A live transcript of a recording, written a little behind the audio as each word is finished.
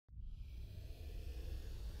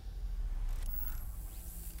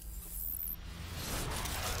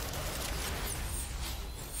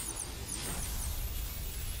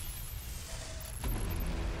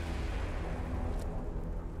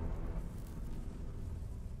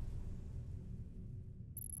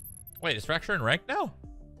Wait, is Fracture in rank now?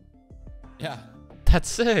 Yeah. That's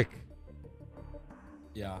sick.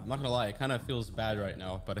 Yeah, I'm not gonna lie, it kind of feels bad right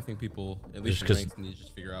now, but I think people, at least Just in ranks, need to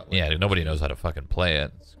just figure out. Like, yeah, nobody knows how to fucking play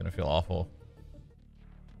it. It's gonna feel awful.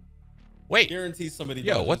 Wait. Guarantee somebody.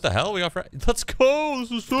 Yo, dodges. what the hell? We got Let's go.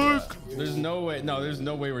 This is sick. Yeah. There's no way. No, there's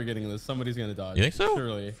no way we're getting this. Somebody's gonna dodge. You think so?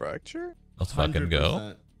 Surely. Fracture? Let's fucking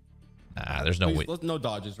go. Nah, there's no way. No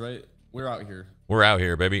dodges, right? We're out here. We're out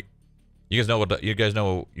here, baby. You guys know what? You guys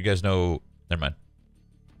know. Never mind.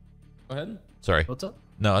 Go ahead. Sorry. What's up?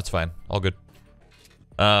 No, that's fine. All good.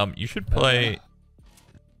 You should play.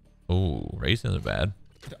 Ooh, Raisin is bad.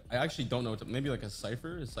 I actually don't know what to, maybe like a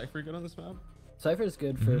Cypher. Is Cypher good on this map? Cypher is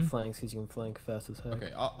good for flanks because you can flank fast as heck.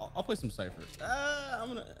 Okay, I'll play some Cypher. I'm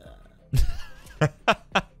gonna.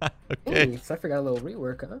 Okay. Ooh, Cypher got a little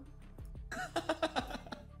rework,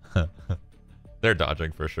 huh? They're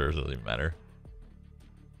dodging for sure, so it doesn't even matter.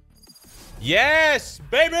 Yes,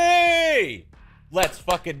 baby! Let's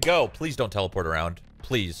fucking go. Please don't teleport around.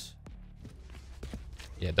 Please.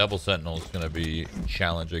 Yeah, double sentinel is going to be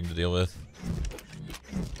challenging to deal with.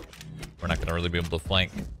 We're not going to really be able to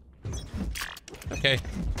flank. Okay.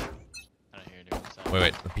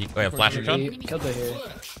 Wait, repeat. Wait, I'm flashing on? Killed it here.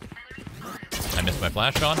 I missed my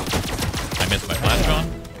flash on. I missed my flash on.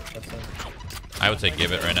 I would say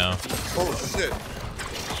give it right now. Oh shit!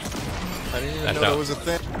 I didn't even Flash know out. that was a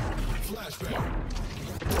thing.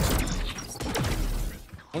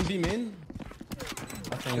 One beam in.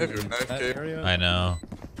 You have your knife, Gabe. I know.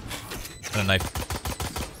 Trying to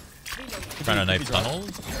knife. Trying to knife tunnels.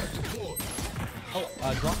 Oh,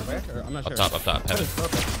 drop where? Or, I'm not sure. Up top, heaven.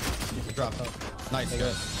 Drop. Nice. Good.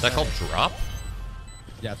 Is that called drop?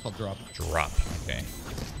 Yeah, it's called drop. Drop. Okay.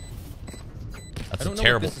 That's I a don't know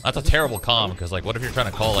terrible. what this is. That's a terrible comm because like, what if you're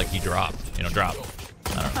trying to call like he dropped? You know, drop.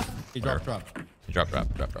 I don't know. He drop. He drop.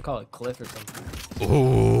 Call it cliff or something.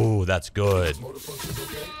 Ooh, that's good.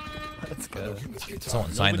 That's good.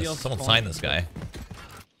 Someone sign this. Someone sign this guy.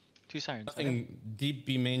 2 sirens. Nothing deep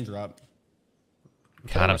B main drop.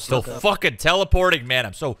 God, I'm still fucking teleporting, man.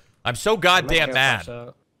 I'm so goddamn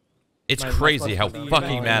mad. It's crazy how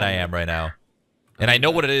fucking mad I am right now. And I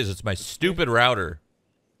know what it is. It's my stupid router.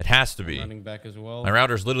 It has to be. Running back as well. My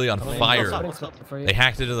router's literally on fire. They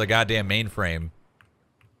hacked into the goddamn mainframe,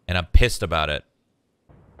 and I'm pissed about it.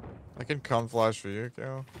 I can come flash for you,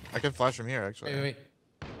 Kale. I can flash from here, actually. Wait.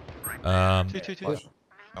 Two.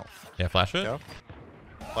 No. Yeah, flash it. Yeah.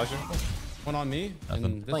 Flashing. One on me. Nothing.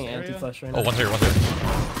 In this Playing area. anti-flash right Oh, now. one's here. Oh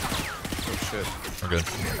shit. We're good.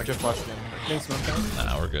 I can flash again. Thanks, man.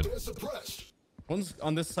 Nah, we're good. One's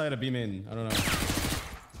on this side of B main. I don't know.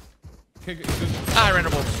 Okay, good. Ah, I ran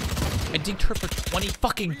out of I dinked her for 20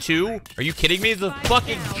 fucking 2. Are you kidding me? It's a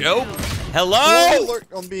fucking joke. Hello? Alert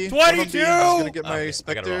on B. 22! He's gonna get my Okay, I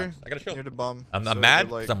Spectre gotta show. near the bomb. I'm So mad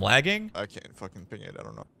they're, because I'm lagging. I can't fucking ping it. I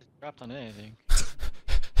don't know. Dropped on anything.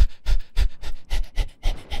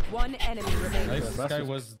 One enemy remaining. Nice. This guy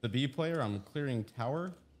was the B player. I'm clearing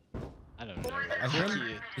tower. I don't know. I hear him.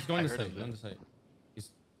 He- He's going I to heard site. of Going it. to site.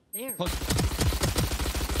 He's There. close.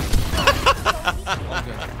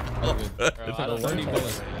 All good. Bro, I don't know 30 who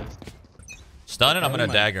bullets. it is. Stun it, I'm gonna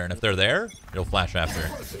my- dagger, and if they're there, it'll flash after.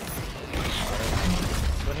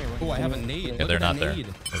 One here, one Oh, I here. have a nade. Yeah, Look they're at not that there. nade.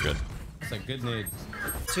 We're good. It's a good nade.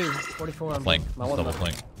 44 on Flank. my Let's one double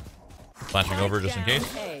flank. Flashing over just in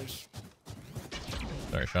case. A.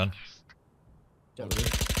 Sorry, Sean.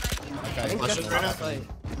 Okay. Flashing right now.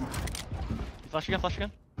 Flash again, flash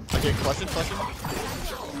again. Okay, flashing.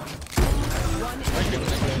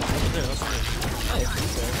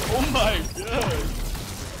 Oh my god.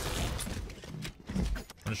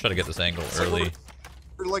 I'm just trying to get this angle early.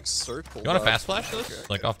 We're like circle. You want to fast flash this?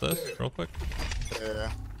 Like off this, real quick?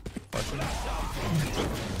 Yeah.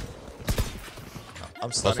 I'm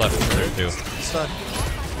Plus stunning. left there too. Stun.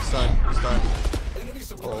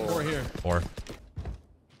 Four here. 4.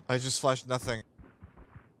 I just flashed nothing.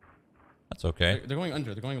 That's okay. They're going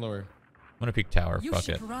under. They're going lower. I'm gonna peek tower. You Fuck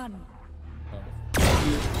should it. run.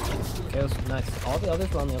 Chaos, nice. All the others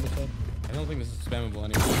were on the other side. I don't think this is spammable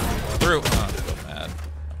anymore. Through. Oh, I'm so mad.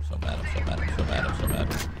 I'm so mad.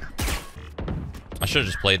 I should have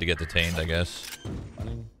just played to get detained, I guess.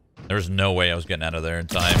 There was no way I was getting out of there in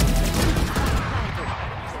time.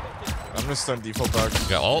 I'm gonna stun default dog.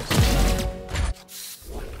 Got ult.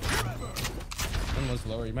 One was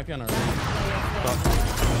lower. You might be on our right.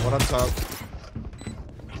 One on top.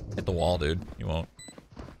 Hit the wall, dude. You won't.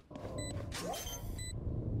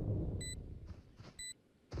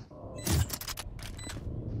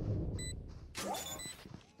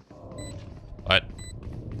 What?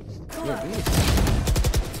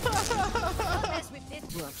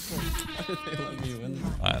 Why did they let me win?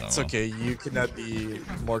 I don't It's know. okay. You cannot be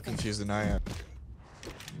more confused than I am.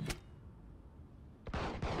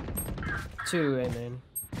 2 A main.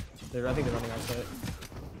 I think they're running outside.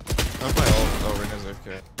 That's my ult. Oh, Rena's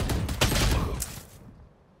okay.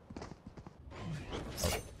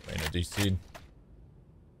 Reyna DC'd.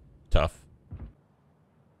 Tough.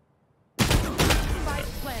 Spike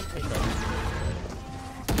planted.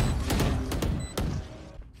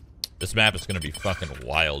 This map is going to be fucking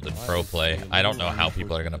wild in pro play. I don't know how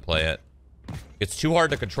people are going to play it. It's too hard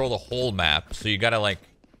to control the whole map, so you got to, like,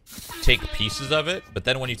 take pieces of it. But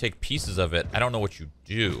then when you take pieces of it, I don't know what you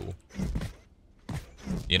do.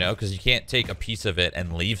 You know, because you can't take a piece of it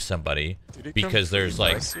and leave somebody because there's,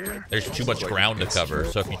 like, there's too much ground to cover.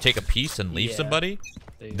 So if you take a piece and leave somebody,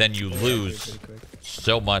 then you lose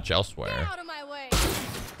so much elsewhere. Out of my way.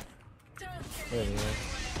 There you go.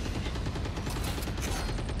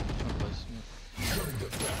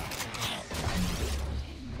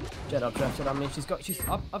 Jet up, Jet on me. She's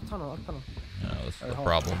up tunnel. No, this is the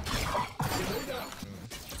problem.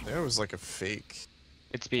 There was like a fake.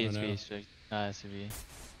 It's B, it's Oh, no. B, it's B. It's B.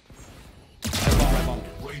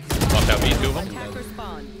 Bumped out B2 of them. Attacker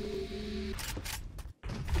spawn.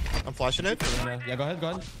 I'm flashing it. Yeah, go ahead.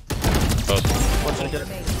 Both.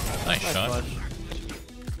 Remaining. Nice shot.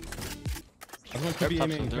 Everyone could be Top,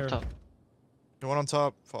 aiming. they're Here. top. The one on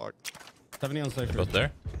top. Fuck. 70 on cypher. Both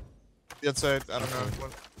there. The outside. I don't know.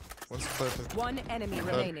 One's clear. One enemy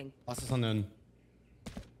remaining. Last is unknown.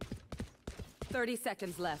 30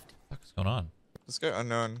 seconds left. What's going on? This guy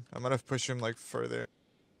unknown. I might have pushed him like further.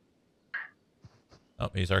 Oh,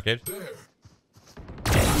 he's arcade.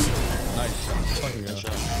 Nice. Fucking go.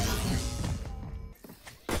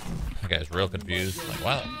 That guy's real confused. Like,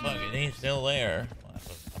 why the fuck is he still there?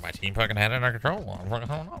 My team fucking had it under control. I don't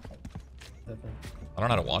know. I don't know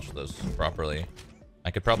how to watch this properly. I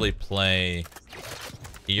could probably play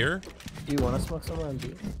here. Do you want to smoke somewhere on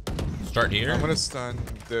B? Start here. I'm gonna stun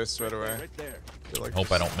this right away. Feel like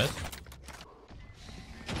Hope I don't miss.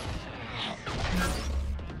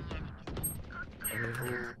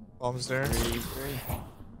 bombs there.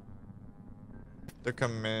 They're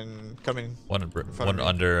coming. One, front one of me.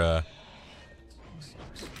 under.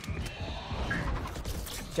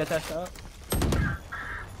 Jet that shot.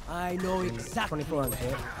 I know exactly. 24 on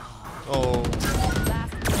hit. Oh,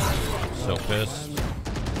 Last player So pissed.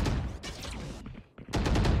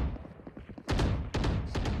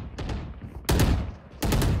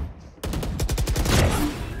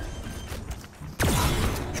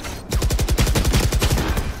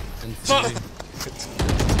 Fuck.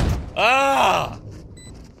 Ah!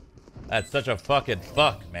 That's such a fucking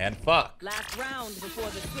fuck, man. Fuck. Last round before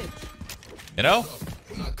the switch. You know?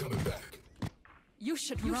 You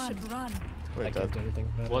should run. I can't do anything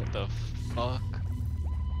about it. What the fuck?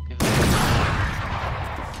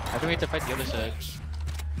 I think we have to fight the other side.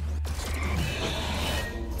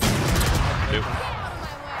 Two.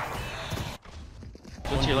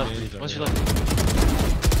 What's your left? What's your left?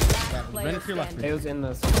 Run Player to your left. standing. It was in the.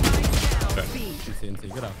 B.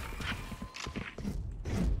 CNC, get out.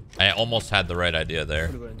 I almost had the right idea there.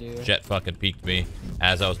 What are we gonna do? Jet fucking peeked me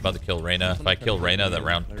as I was about to kill Reyna. If I kill Reyna, that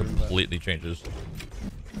round completely changes.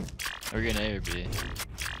 Are we gonna A or B?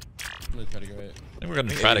 I'm gonna try to go right. I think we're gonna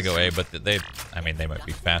try to go A, but they might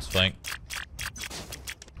be fast flank.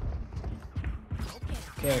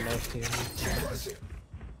 Okay, nice team.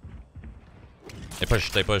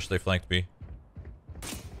 They flanked B.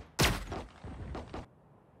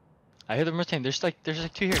 I hear them rotating. There's like two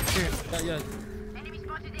here. Yeah.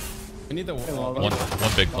 We need the wall. One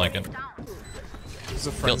big flanking. there's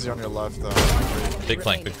a frenzy on your left though. Big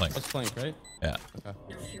flank. Let's flank, right? Yeah. Okay.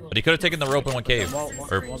 But he could have taken the rope in one cave.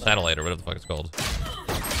 Or satellite or whatever the fuck it's called.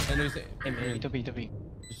 And there's Double B.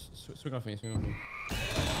 just swing off me.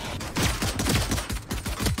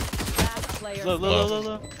 Last player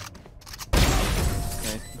Low.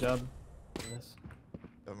 Good job. Yes.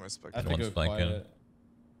 Have my respect. I have to One's go flanking. quiet.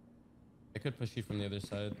 I could push you from the other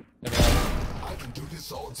side.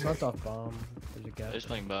 Smoked off bomb. There's a gap. They're just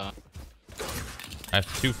playing bar. I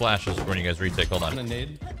have 2 flashes when you guys retake. Hold I'm on. gonna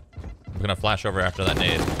nade. I'm gonna flash over after that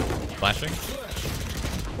nade. Flashing?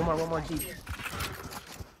 One more deep.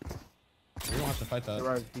 We don't have to fight that. There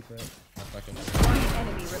are deep right. Fuck it. One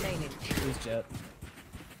enemy remaining. Use Jet.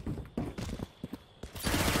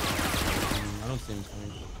 I don't see him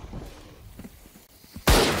coming.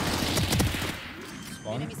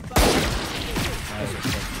 Spawn. Enemy spotted.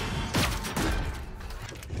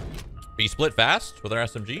 Be split fast with our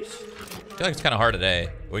SMGs? I feel like it's kind of hard today.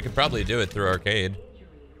 We could probably do it through arcade.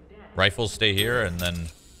 Rifles stay here and then...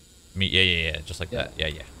 Yeah. Just like that. Yeah.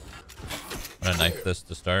 I'm gonna knife this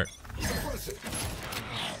to start.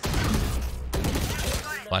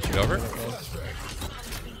 Flash it over. Look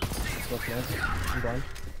nice. I'm blind.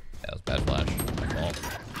 Yeah, that was bad flash. My fault.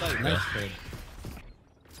 Nice trade.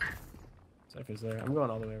 Cypher's there. I'm going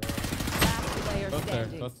all the way around. Last player Both there.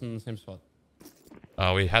 standing. Both in the same spot.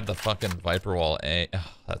 Oh, we had the fucking Viper Wall A. Ugh,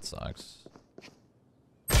 that sucks.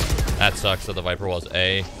 That sucks that the Viper Wall's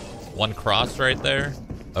A. One cross right there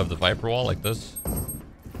of the Viper Wall like this.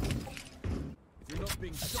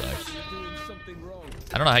 That sucks.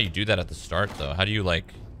 I don't know how you do that at the start though. How do you like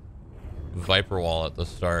Viper Wall at the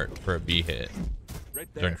start for a B hit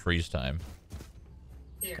during freeze time?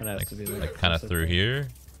 Kind of has to be Like kind of through here.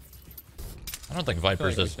 I don't think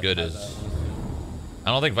Viper's like we as should good have as. that. I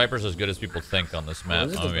don't think Viper's as good as people think on this map.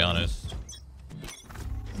 is it I'm gonna be just- honest.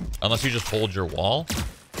 Unless you just hold your wall.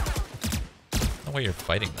 No way you're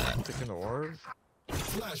fighting that. Taking the orb.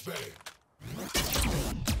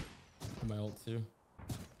 My ult too.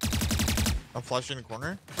 I'm flashing in the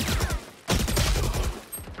corner.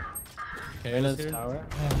 Okay, Reina's here. tower.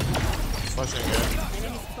 Flashing again.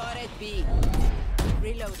 Enemy spotted B.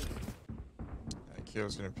 Reloading.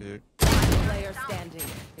 Kyo's gonna peek. Last player standing.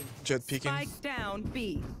 Jet peeking. Spike down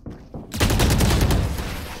B.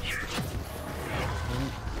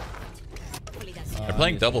 They're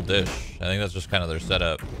playing double dish. I think that's just kind of their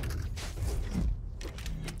setup.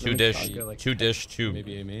 Two dish, go like two dish,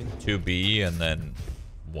 Maybe A main. two B, and then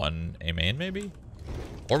one A main maybe.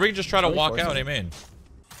 Or we can just try to Can we walk force out it? A main.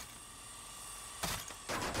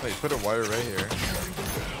 Wait, put a wire right here.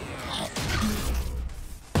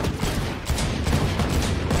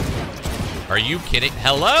 Are you kidding?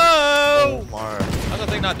 Hello? Oh my. How's that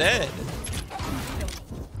thing not dead?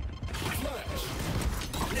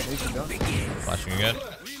 Flashing again.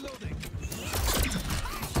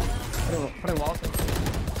 Putting walls in.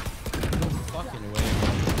 Fucking way.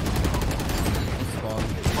 Spawn.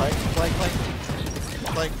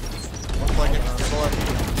 Flank. One flank in the left.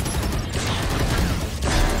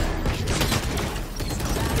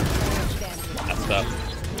 That's up.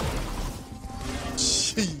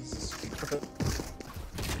 Jeez. Come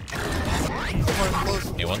on, close.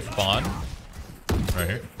 Okay, one spawn. Right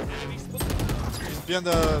here. He's behind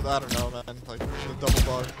the, I don't know, man. Like, the double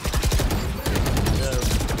bar. Yeah.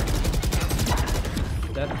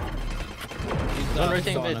 Dead. One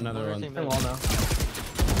rotating mid, another one one. rotating Putting wall now.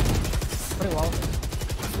 Putting wall.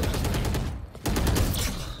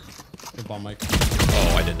 Good ball, Mike.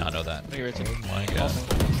 Oh, I did not know that. Okay, right side. Oh my god.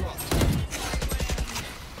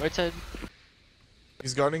 Right side.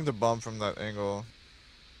 He's guarding the bomb from that angle.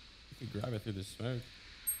 You could grab it through the smoke.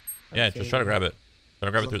 Yeah, just try to grab it. Try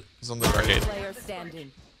to grab it through. He's on the right. Arcade. Player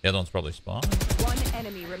standing. The other one's probably spawn. One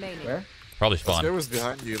enemy remaining. Where? Probably This guy spawn. was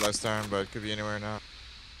behind you last time, but it could be anywhere now.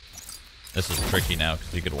 This is tricky now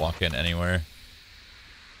because you could walk in anywhere.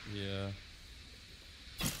 Yeah.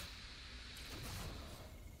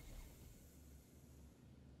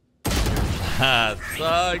 Ha,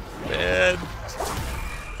 sucks, man.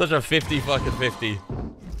 Such a 50 fucking 50.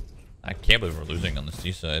 I can't believe we're losing on the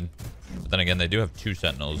C side. But then again, they do have two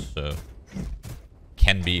sentinels, so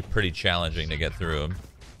can be pretty challenging to get through them.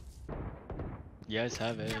 You guys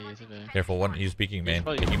have A. You guys have A. Careful, one he's peeking main.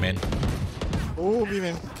 probably Peeking main. Oh,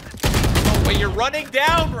 B-man. Oh, wait, you're running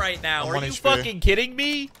down right now. I'm Are one you HP. fucking kidding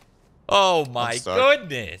me? Oh my stuck.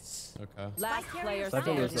 goodness. Okay. Last player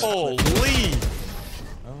Cypher was standing. there. Holy.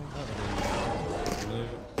 Oh,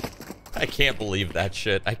 I can't believe that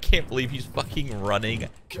shit. I can't believe he's fucking running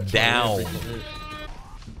down.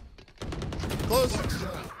 Close.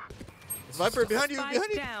 Viper behind you, Spike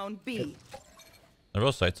behind you. down B. They're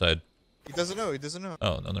both side side. He doesn't know, he doesn't know.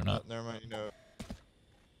 Oh, no, they're not. Never mind, you know.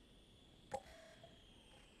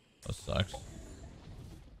 That sucks.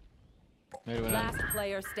 Maybe when Last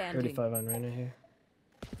player standing. 35 on Reina here.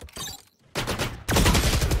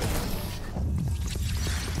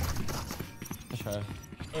 Okay.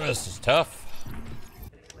 This is tough.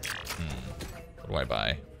 What do I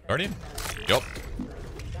buy? Guardian? Yup.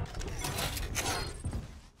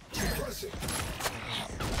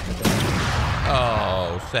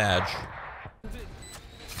 Oh, Sag.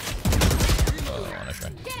 Oh, nice try.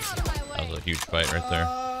 That was a huge fight right there.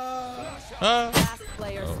 Ah. Last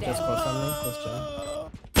player Just standing. close on me. Close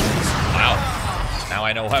jump. Wow. Now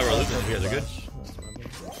I know why we're losing here. They're good. That's my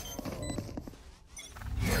bad.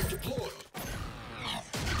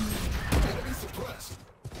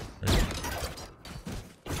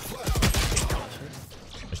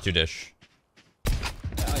 There's two dish.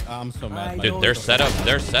 I'm so mad. Dude, their setup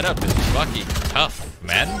is fucking tough,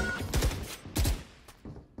 man.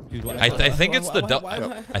 Dude, I think it's the why- double.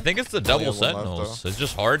 why- I think it's the double Only have one left, sentinels. though. It's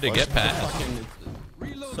just hard to get past. Fucking,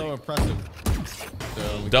 it's so so impressive.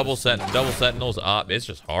 So Double sentinels up. It's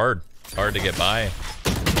just hard. It's hard to get by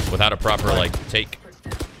without a proper like take.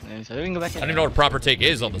 Nice. I didn't go back I don't even know what a proper take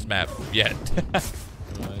is on this map yet.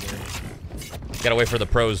 Gotta wait for the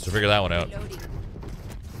pros to figure that one out.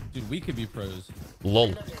 Dude, we could be pros.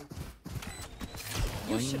 Lol.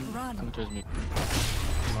 You should run. Come towards me.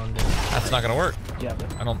 Come on, dude. That's not gonna work. Yeah,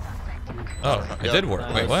 but I don't. Oh, it Yeah. did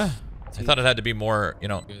work. Wait, what? I thought it had to be more, you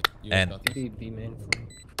know. Good. You And got this. B main.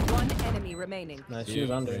 One enemy remaining. Nice. She Yeah,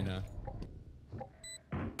 was under. right now.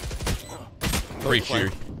 pretty sure.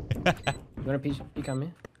 You wanna peek on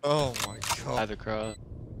me? Oh my I god. had the cross.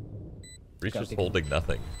 Reach was holding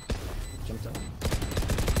nothing. Jumped up.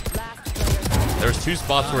 Last player standing. There's two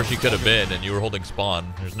spots where she could have been, and you were holding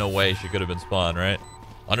spawn. There's no way she could have been spawn, right?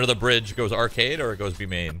 Under the bridge goes arcade, or it goes B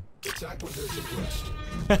main.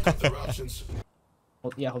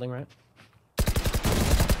 Yeah, holding right.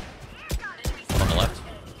 On the left.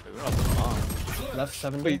 Wait, we're off the bomb. Left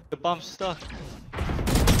 7. Wait, the bomb's stuck.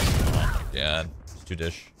 Yeah, it's two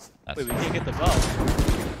dish. That's... Wait, we can't get the bomb.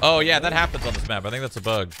 Oh yeah, that happens on this map. I think that's a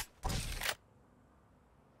bug.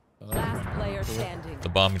 Last player standing. The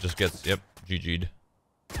bomb just gets, yep, GG'd.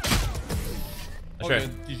 That's Okay,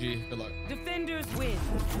 right. GG. Good luck. Defenders win.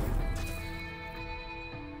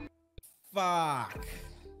 Fuck.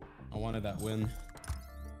 I wanted that win.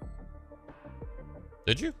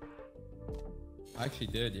 Did you? I actually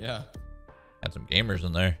did, yeah. Had some gamers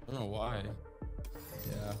in there. I don't know why.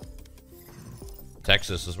 Yeah.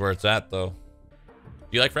 Texas is where it's at, though. Do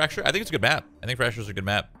you like Fracture? I think it's a good map. I think Fracture's a good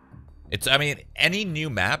map. It's, I mean, any new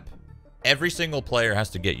map, every single player has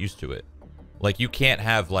to get used to it. Like, you can't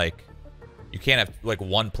have, like,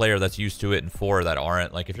 one player that's used to it and 4 that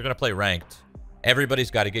aren't. Like, if you're going to play ranked,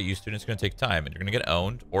 everybody's got to get used to it, and it's going to take time. And you're going to get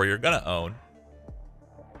owned, or you're going to own.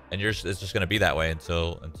 And it's just going to be that way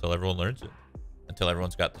until everyone learns it. Until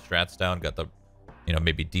everyone's got the strats down, got the, you know,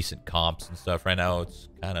 maybe decent comps and stuff. Right now, it's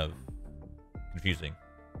kind of confusing.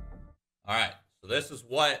 All right, so this is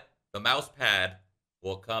what the mouse pad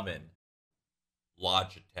will come in.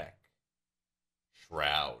 Logitech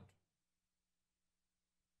Shroud.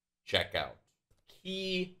 Checkout.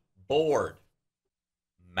 Keyboard.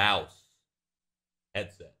 Mouse.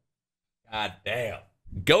 Headset. God damn.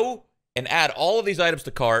 Go and add all of these items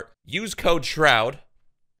to cart. Use code Shroud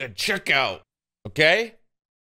and check out. Okay?